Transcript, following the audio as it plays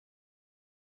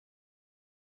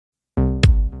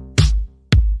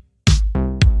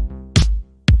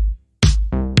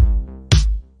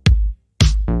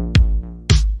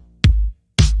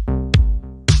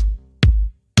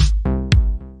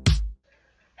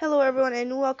Hello everyone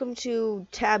and welcome to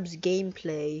Tab's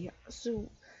gameplay. So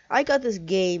I got this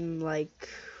game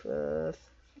uh,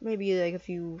 maybe like a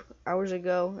few hours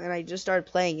ago and I just started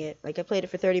playing it. Like I played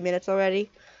it for 30 minutes already.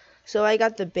 So I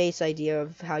got the base idea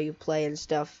of how you play and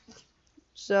stuff.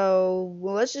 So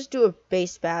well, let's just do a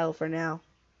base battle for now.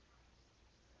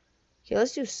 Okay,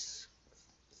 let's do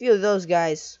a few of those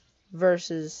guys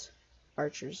versus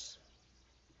archers.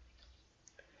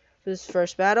 For this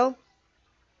first battle,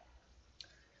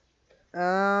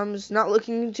 it's not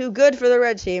looking too good for the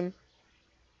red team.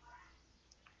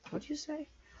 What'd you say?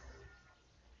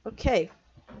 Okay.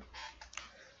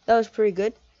 That was pretty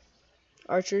good.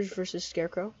 Archers versus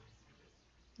Scarecrow.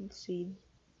 Let's see.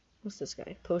 What's this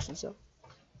guy? Potion cell.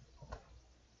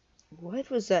 What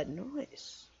was that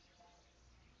noise?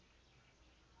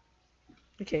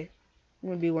 Okay. I'm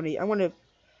gonna be one of you. I want to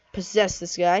possess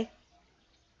this guy.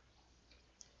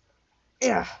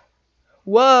 Yeah.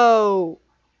 Whoa.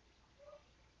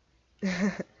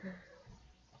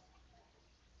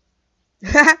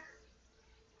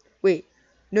 Wait.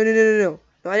 No, no, no, no, no.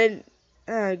 No, I didn't.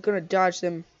 I'm gonna dodge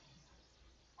them.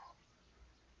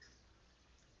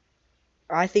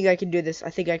 I think I can do this. I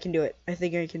think I can do it. I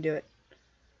think I can do it.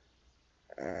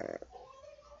 Uh,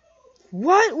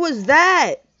 what was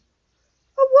that?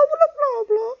 Oh, blah, blah,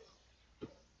 blah,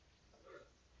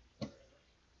 blah.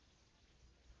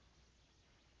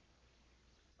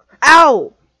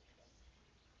 Ow!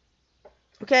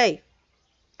 Okay.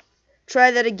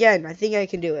 Try that again. I think I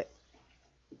can do it.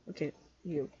 Okay.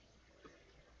 You.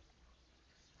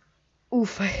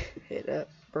 Oof, I hit a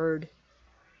bird.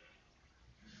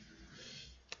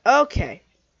 Okay.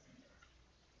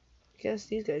 Guess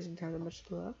these guys didn't have that much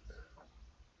luck.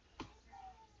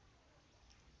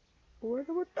 These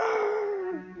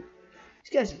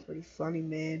guys are pretty funny,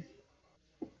 man.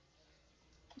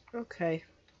 Okay.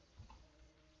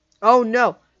 Oh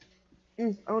no.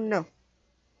 Oh no.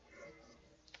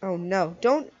 Oh no.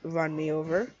 Don't run me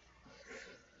over.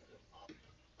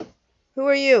 Who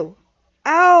are you?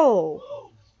 Ow!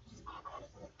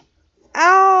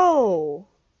 Ow!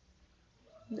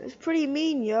 That's pretty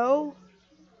mean, yo.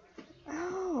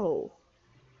 Ow.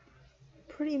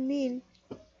 Pretty mean.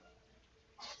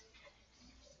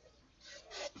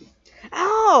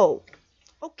 Ow!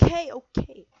 Okay,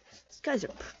 okay. These guys are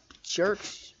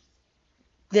jerks.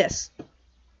 This.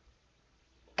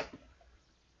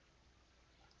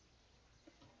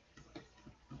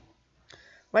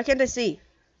 Why can't I see?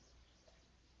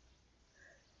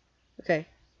 Okay.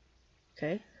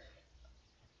 Okay.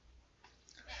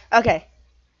 Okay.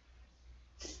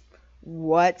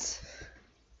 What?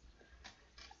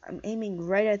 I'm aiming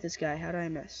right at this guy. How do I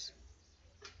miss?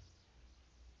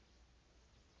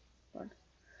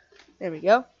 There we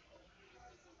go.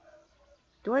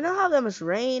 Do I not have that much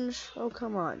range? Oh,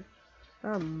 come on.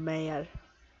 I'm mad.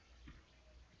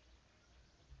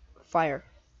 Fire.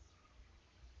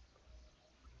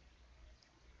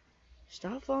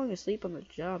 Stop falling asleep on the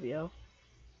job, yo.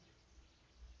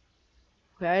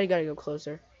 Okay, I gotta go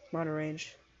closer. I'm out of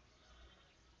range.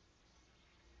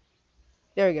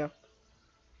 There we go.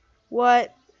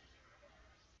 What?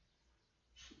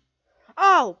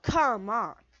 Oh, come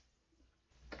on.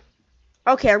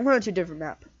 Okay, I'm going to a different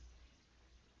map.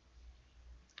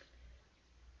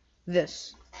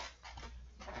 This.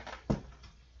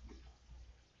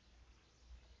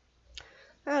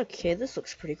 Okay, this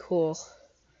looks pretty cool.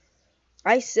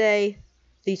 I say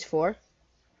these four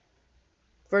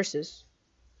versus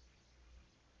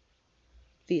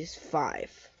these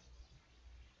five.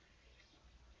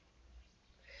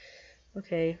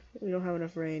 Okay, we don't have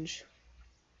enough range.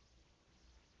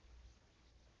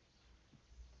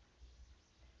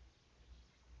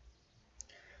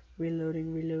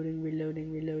 Reloading, reloading,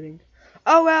 reloading, reloading.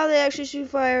 Oh wow, they actually shoot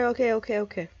fire. Okay, okay,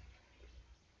 okay.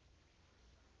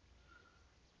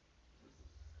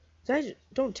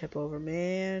 Don't tip over,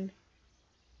 man.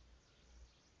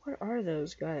 What are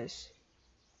those guys?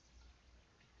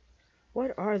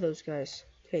 What are those guys?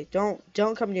 Okay,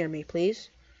 don't come near me, please.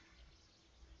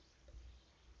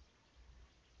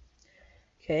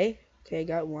 Okay, okay,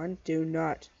 got one. Do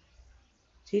not.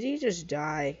 Did he just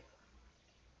die?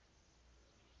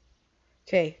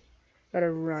 Okay,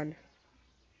 gotta run.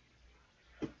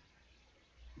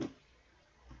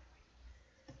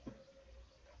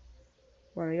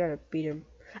 Well, I gotta beat him.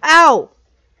 Ow!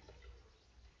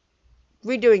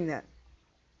 Redoing that.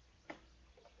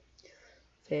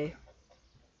 Okay.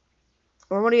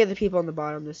 Or one of the other people on the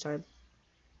bottom this time.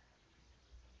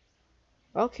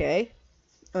 Okay.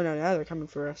 Oh no, now they're coming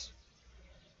for us.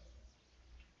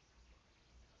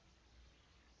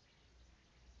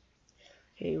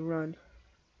 Okay, run.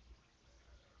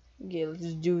 Okay,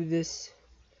 let's do this.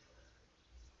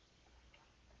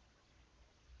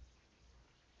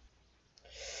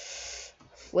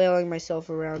 Flailing myself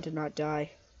around to not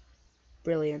die.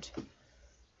 Brilliant.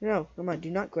 No, come on, do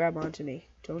not grab onto me.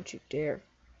 Don't you dare.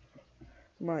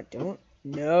 Come on, don't.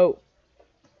 No.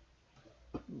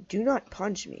 Do not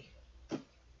punch me.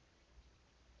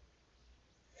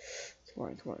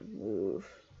 Come on, move.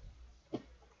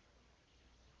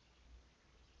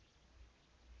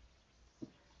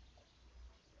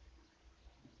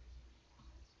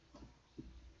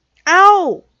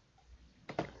 Ow!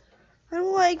 I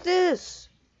don't like this.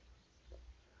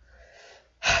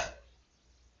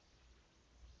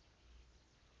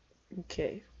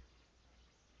 Okay.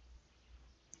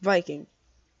 Viking.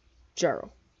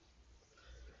 Jarl.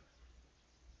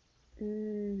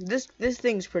 This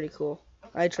thing's pretty cool.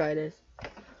 I tried it.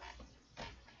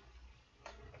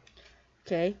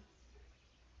 Okay.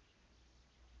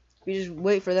 We just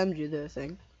wait for them to do their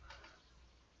thing.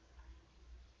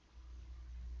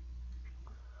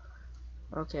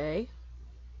 Okay.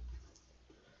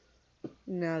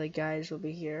 Now the guys will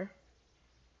be here.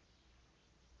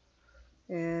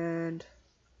 And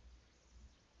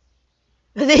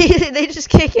they just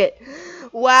kick it.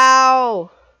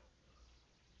 Wow.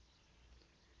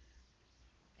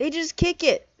 They just kick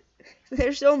it.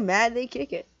 They're so mad they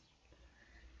kick it.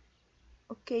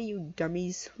 Okay, you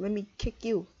dummies. Let me kick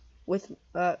you with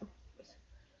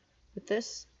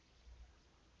this.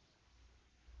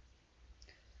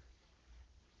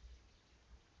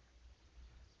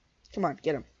 Come on,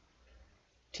 get him.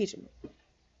 Teach him.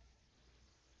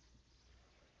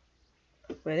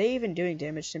 Wait, are they even doing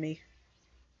damage to me?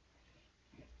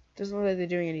 Doesn't look like they're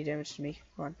doing any damage to me.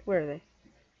 Come on, where are they?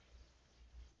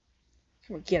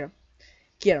 Come on, get him.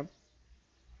 Get him.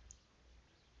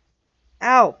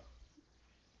 Ow!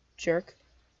 Jerk.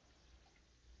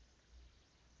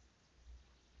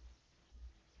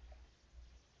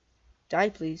 Die,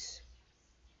 please.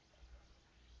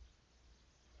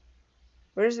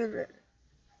 Where's the...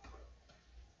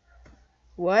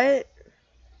 What?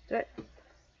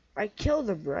 I killed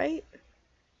him, right?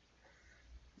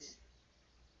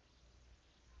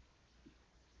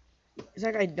 Is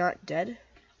that guy not dead?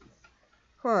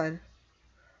 Hold on.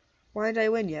 Why did I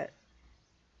win yet?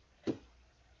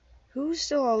 Who's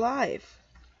still alive?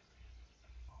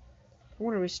 I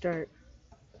want to restart.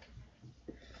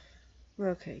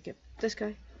 Okay, get this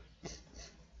guy.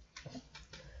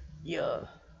 Yeah.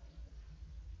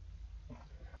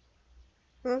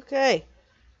 Okay.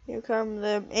 Here come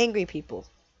the angry people.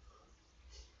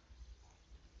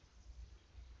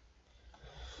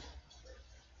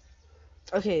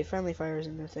 Okay, friendly fire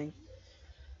isn't their thing.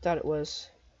 Thought it was.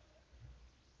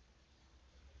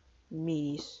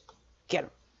 Meaties. Get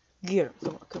him. Get him.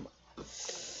 Come on, come on.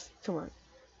 Come on.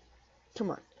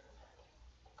 Come on.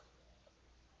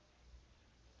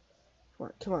 Come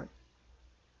on, come on.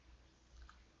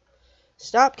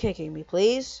 Stop kicking me,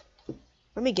 please.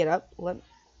 Let me get up.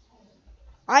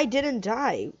 I didn't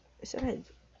die. I said I had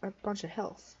a bunch of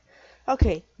health.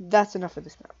 Okay, that's enough of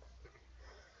this map.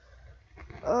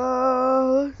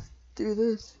 Let's do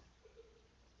this.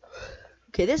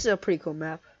 Okay, this is a pretty cool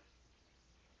map.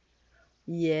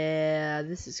 Yeah,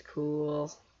 this is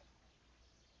cool.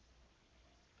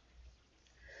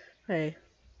 Hey,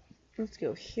 let's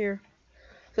go here.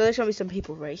 So there's gonna be some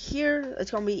people right here.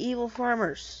 It's gonna be evil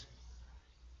farmers.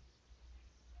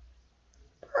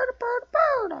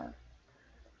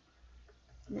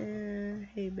 Yeah,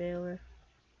 hey Baylor.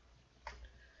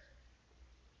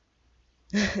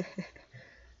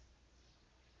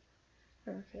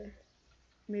 Okay.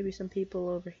 Maybe some people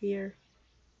over here.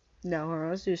 No, hold on,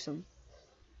 let's do some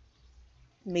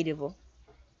medieval.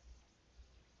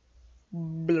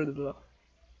 Blah, blah, blah.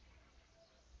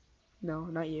 No,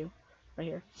 not you. Right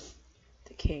here.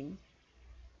 The king.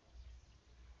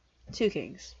 Two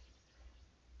kings.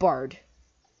 Bard.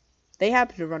 They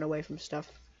happen to run away from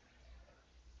stuff.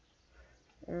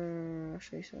 I'll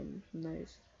show you some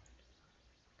nice.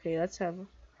 Okay, let's have.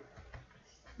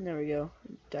 There we go.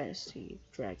 Dynasty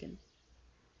Dragon.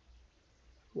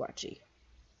 Watchy.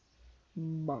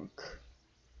 Monk.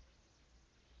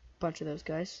 Bunch of those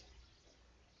guys.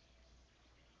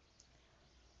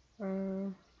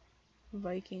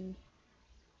 Viking.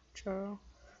 Jarl.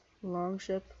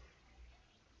 Longship.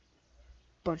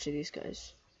 Bunch of these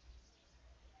guys.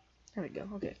 There we go.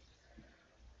 Okay.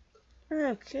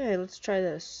 Okay, let's try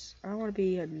this. I want to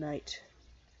be a knight.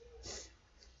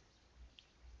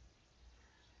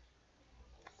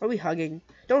 Are we hugging?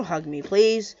 Don't hug me,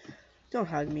 please. Don't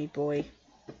hug me, boy.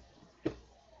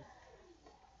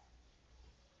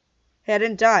 Hey, I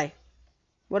didn't die.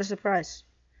 What a surprise.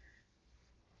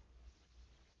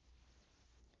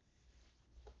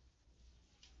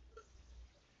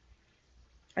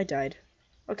 I died.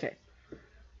 Okay.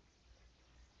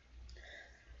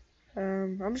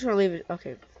 I'm just gonna leave it.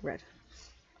 Okay, red.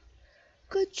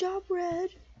 Good job, red.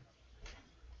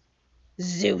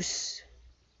 Zeus.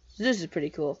 Zeus is pretty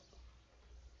cool.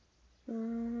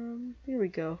 Here we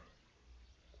go.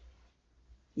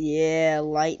 Yeah,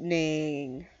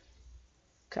 lightning.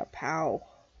 Kapow.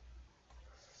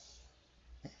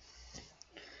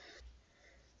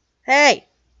 Hey,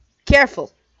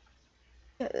 careful.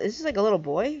 This is like a little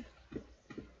boy.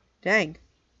 Dang.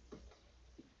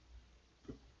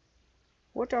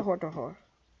 Horta horta hor.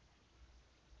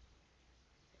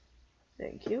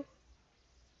 Thank you.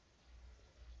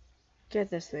 Get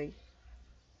this thing.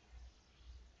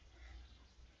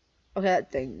 Okay,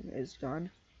 that thing is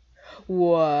gone.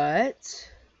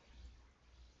 What?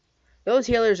 Those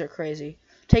healers are crazy.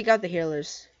 Take out the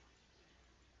healers.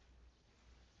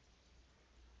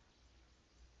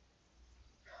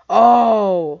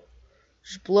 Oh!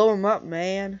 Just blow them up,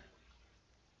 man.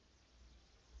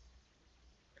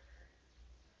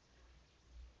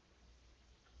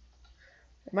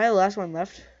 Am I the last one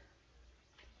left?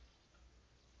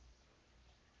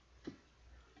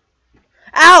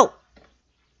 Ow!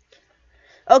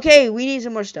 Okay, we need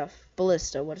some more stuff.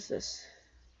 Ballista, what is this?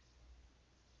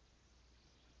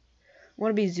 I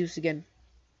want to be Zeus again.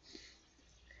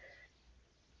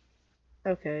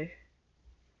 Okay.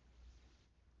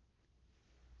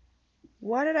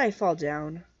 Why did I fall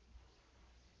down?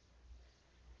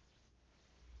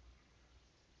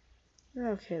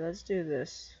 Okay, let's do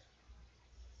this.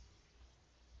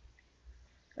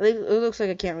 I think it looks like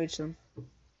I can't reach them.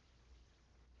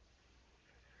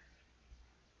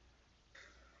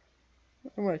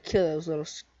 I'm gonna kill those little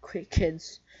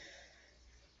kids.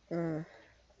 Okay,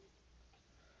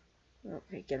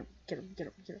 get him, get him, get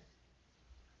him, get him.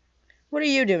 What are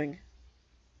you doing?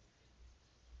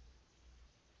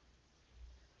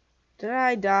 Did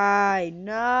I die?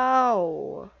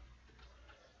 No.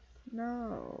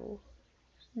 No.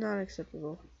 It's not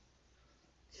acceptable.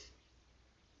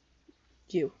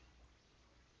 You.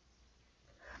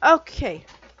 Okay.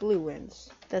 Blue wins.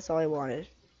 That's all I wanted.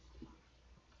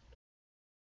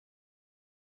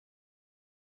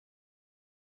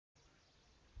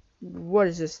 What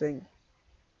is this thing?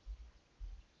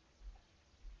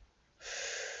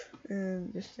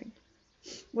 And this thing.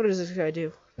 What does this guy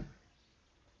do?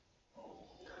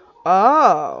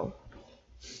 Oh.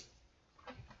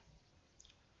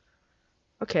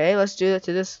 Okay, let's do that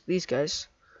to these guys.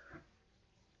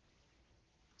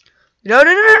 No,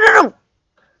 no, no, no, no, no!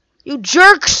 You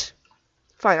jerks!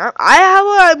 Fine,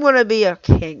 I'm gonna be a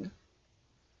king.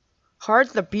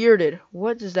 Heart the Bearded.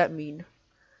 What does that mean?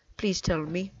 Please tell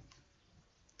me.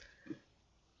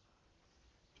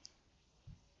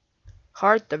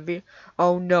 Heart the Bearded.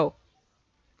 Oh no.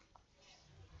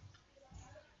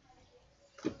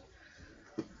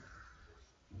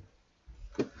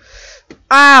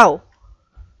 Ow!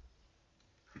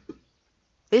 At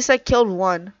least I killed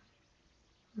one.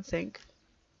 I think.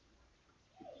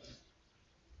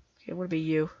 Okay, I'm gonna be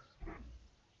you.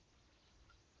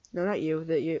 No, not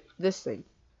you. This thing.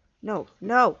 No,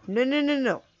 no, no, no, no,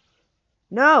 no.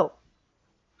 No!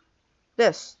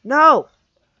 This. No!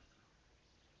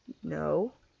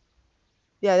 No.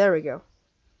 Yeah, there we go.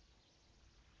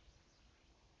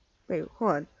 Wait,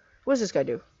 hold on. What does this guy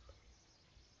do?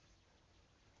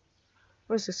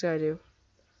 What does this guy do?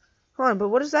 Hold on, but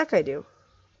what does that guy do?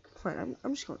 Fine,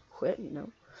 I'm just gonna quit, you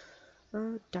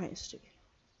know. Dynasty.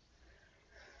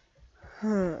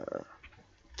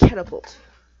 Catapult.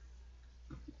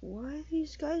 Why are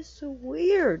these guys so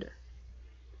weird?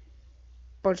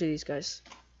 Bunch of these guys.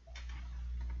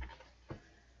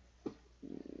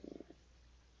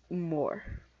 More.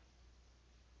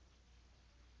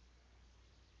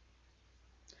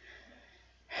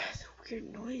 The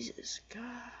weird noises.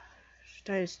 Gosh.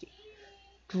 Dynasty.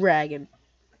 Dragon.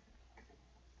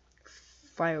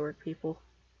 Firework people.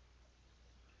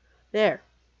 There.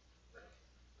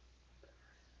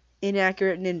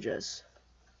 Inaccurate ninjas.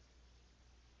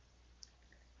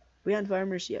 We on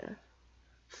farmers? Yeah.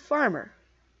 Farmer.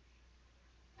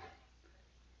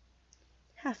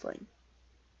 Halfling.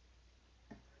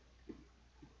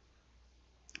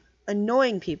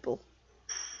 Annoying people.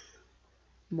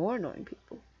 More annoying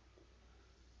people.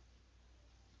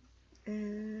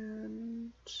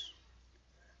 And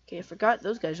okay, I forgot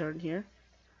those guys aren't here.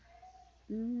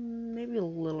 Maybe a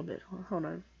little bit. Hold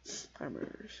on.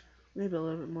 Farmers. Maybe a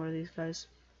little bit more of these guys.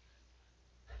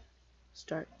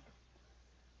 Start.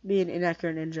 Be an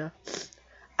inaccurate ninja.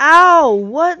 Ow!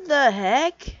 What the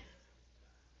heck?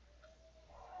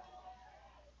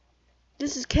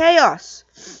 This is chaos.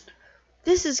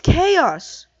 This is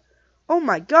chaos. Oh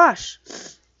my gosh.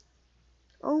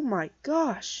 Oh my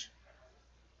gosh.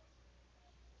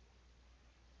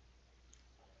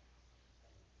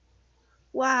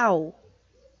 Wow.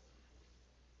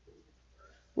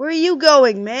 Where are you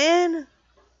going, man?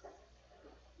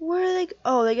 Where are they?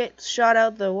 Oh, they get shot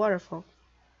out the waterfall.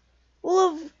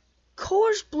 Well, of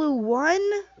course Blue won.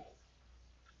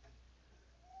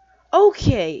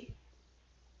 Okay.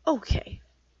 Okay.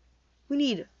 We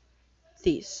need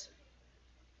these.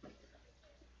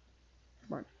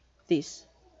 Come on. These.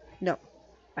 No.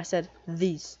 I said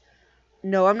these.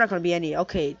 No, I'm not gonna be any.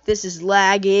 Okay, this is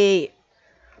laggy.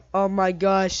 Oh my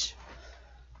gosh.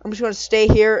 I'm just gonna stay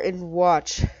here and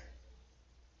watch.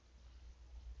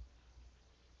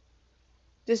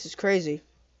 This is crazy.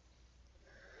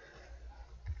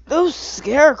 Those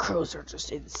scarecrows are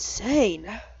just insane.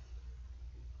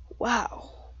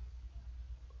 Wow.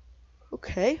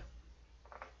 Okay.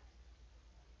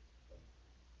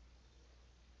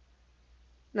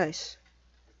 Nice.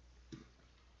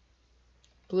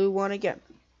 Blue won again.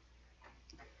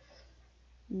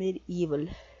 Medieval.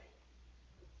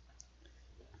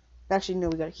 Actually, no,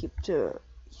 we gotta keep to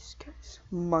these guys.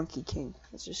 Monkey King.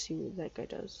 Let's just see what that guy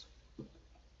does.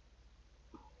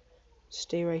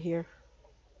 Stay right here.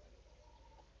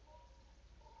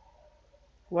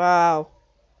 Wow.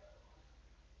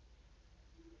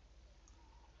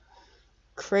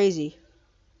 Crazy.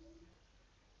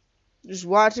 Just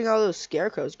watching all those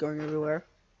scarecrows going everywhere.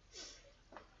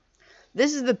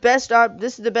 This is the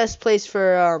best place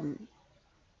for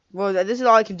well, this is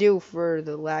all I can do for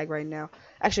the lag right now.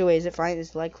 Actually, wait, is it fine?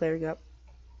 Is the lag clearing up?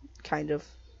 Kind of.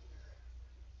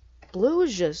 Blue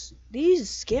is just these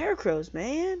scarecrows,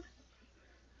 man.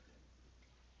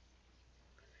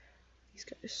 These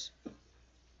guys.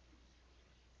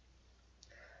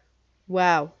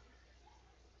 Wow.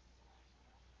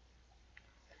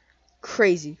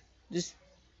 Crazy. Just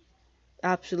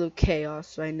absolute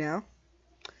chaos right now.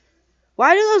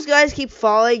 Why do those guys keep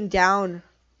falling down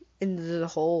into the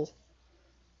hole?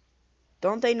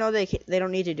 Don't they know they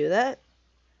don't need to do that?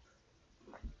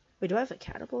 Wait, do I have a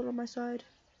catapult on my side?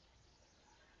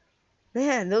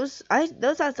 Man, I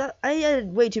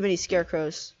had way too many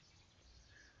scarecrows.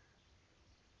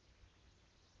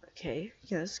 Okay,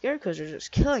 yeah, the scarecrows are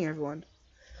just killing everyone.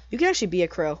 You can actually be a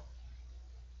crow.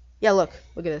 Yeah, look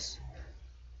at this.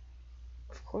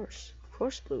 Of course,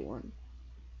 blue won.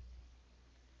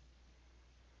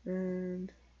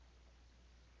 And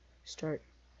start.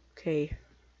 Okay,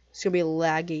 it's gonna be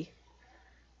laggy.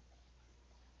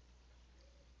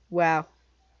 Wow.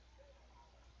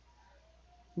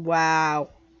 Wow.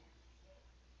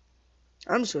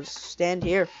 I'm just gonna stand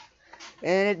here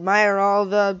and admire all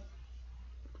the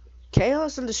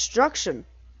chaos and destruction.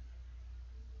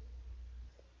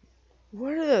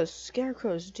 What are those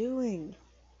scarecrows doing?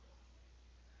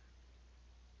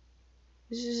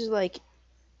 This is like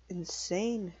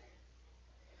insane.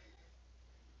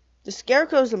 The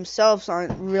scarecrows themselves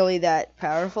aren't really that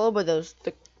powerful, but not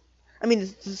the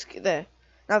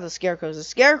scarecrows. The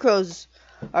scarecrows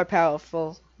are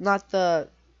powerful, not the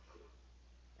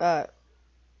the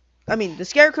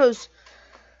scarecrows.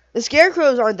 The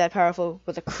scarecrows aren't that powerful,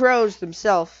 but the crows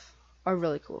themselves are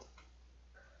really cool.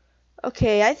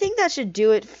 Okay, I think that should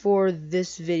do it for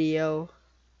this video.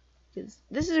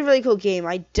 This is a really cool game.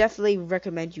 I definitely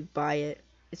recommend you buy it.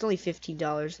 It's only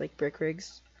 $15, like Brick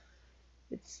Rigs.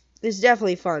 It's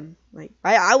definitely fun. Like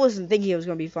I wasn't thinking it was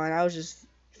gonna be fun. I was just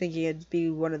thinking it'd be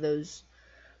one of those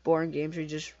boring games where you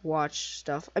just watch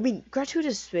stuff. I mean,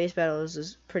 Gratuitous Space Battles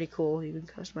is pretty cool. You can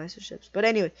customize the ships. But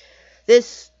anyway,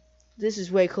 this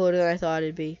is way cooler than I thought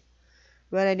it'd be.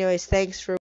 But anyways, thanks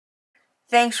for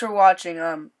watching.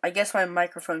 I guess my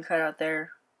microphone cut out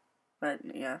there. But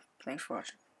yeah, thanks for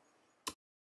watching.